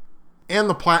pick. And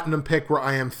the platinum pick, where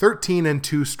I am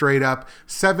 13-2 straight up,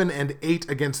 7-8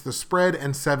 against the spread,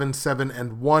 and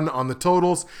 7-1 on the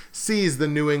totals, sees the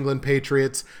New England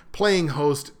Patriots playing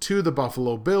host to the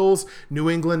Buffalo Bills.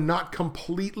 New England not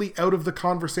completely out of the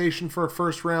conversation for a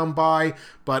first-round bye,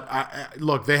 but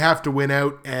look, they have to win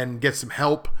out and get some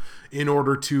help in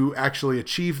order to actually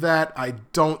achieve that. I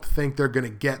don't think they're going to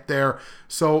get there.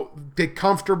 So they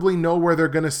comfortably know where they're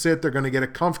going to sit. They're going to get a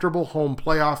comfortable home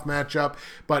playoff matchup.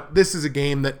 But this is a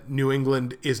game that New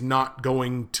England is not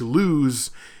going to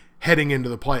lose heading into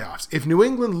the playoffs. If New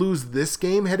England lose this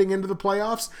game heading into the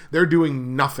playoffs, they're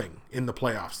doing nothing in the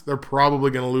playoffs. They're probably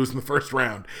going to lose in the first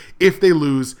round if they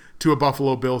lose to a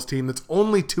Buffalo Bills team that's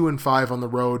only 2-5 on the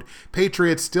road.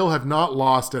 Patriots still have not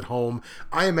lost at home.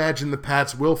 I imagine the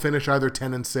Pats will finish either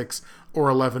 10-6 or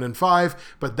 11-5,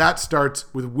 but that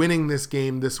starts with winning this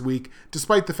game this week,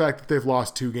 despite the fact that they've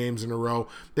lost 2 games in a row.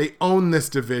 They own this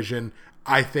division.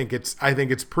 I think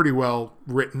it's pretty well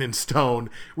written in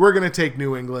stone. We're going to take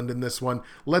New England in this one.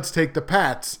 Let's take the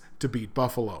Pats to beat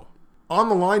Buffalo. On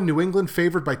the line, New England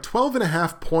favored by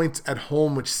 12.5 points at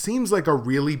home, which seems like a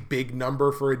really big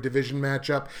number for a division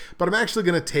matchup, but I'm actually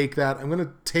going to take that. I'm going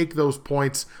to take those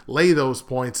points, lay those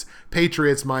points.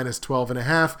 Patriots minus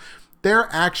 12.5. They're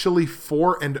actually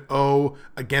 4-0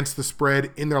 against the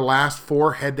spread in their last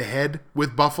 4 head-to-head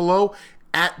with Buffalo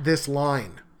at this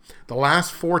line. The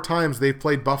last 4 times they've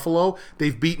played Buffalo,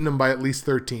 they've beaten them by at least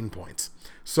 13 points.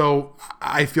 So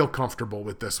I feel comfortable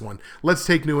with this one. Let's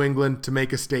take New England to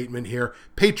make a statement here.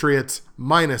 Patriots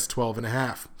minus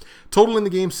 12.5. Total in the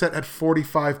game set at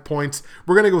 45 points.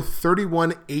 We're going to go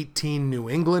 31-18 New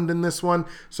England in this one.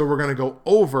 So we're going to go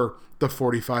over the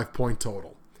 45-point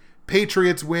total.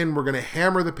 Patriots win. We're going to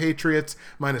hammer the Patriots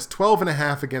minus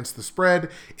 12.5 against the spread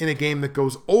in a game that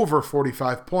goes over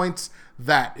 45 points.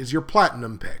 That is your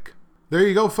platinum pick. There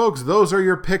you go, folks. Those are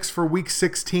your picks for Week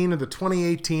 16 of the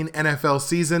 2018 NFL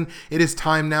season. It is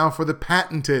time now for the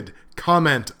patented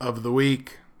comment of the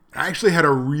week. I actually had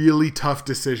a really tough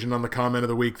decision on the comment of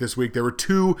the week this week. There were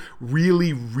 2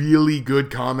 really, really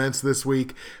good comments this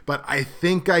week, but I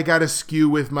think I got a skew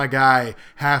with my guy,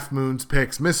 Half Moon's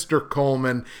Picks, Mr.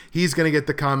 Coleman. He's going to get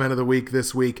the comment of the week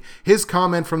this week. His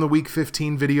comment from the Week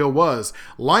 15 video was,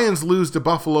 Lions lose to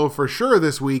Buffalo for sure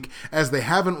this week, as they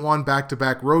haven't won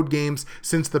back-to-back road games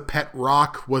since the Pet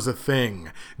Rock was a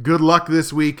thing. Good luck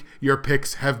this week. Your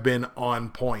picks have been on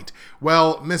point.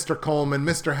 Well, Mr. Coleman,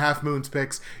 Mr. Half Moon's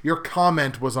Picks, your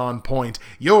comment was on point.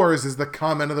 Yours is the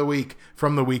comment of the week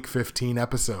from the Week 15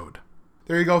 episode.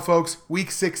 There you go, folks. Week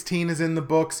 16 is in the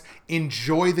books.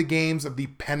 Enjoy the games of the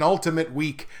penultimate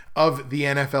week of the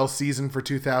NFL season for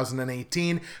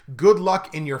 2018. Good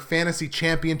luck in your fantasy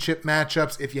championship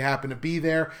matchups if you happen to be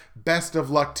there. Best of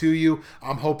luck to you.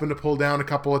 I'm hoping to pull down a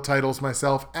couple of titles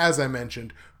myself, as I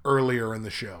mentioned earlier in the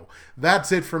show.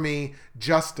 That's it for me,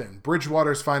 Justin,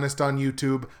 Bridgewater's Finest on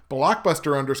YouTube,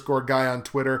 Blockbuster_guy on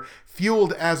Twitter,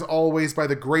 fueled as always by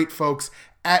the great folks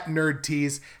at Nerd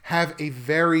Tees. Have a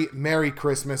very Merry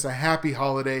Christmas, a happy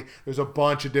holiday. There's a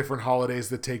bunch of different holidays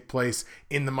that take place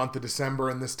in the month of December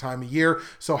and this time of year.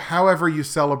 So however you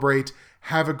celebrate,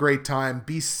 have a great time.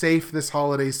 Be safe this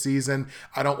holiday season.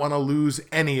 I don't want to lose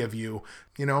any of you.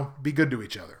 Be good to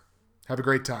each other. Have a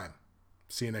great time.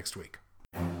 See you next week.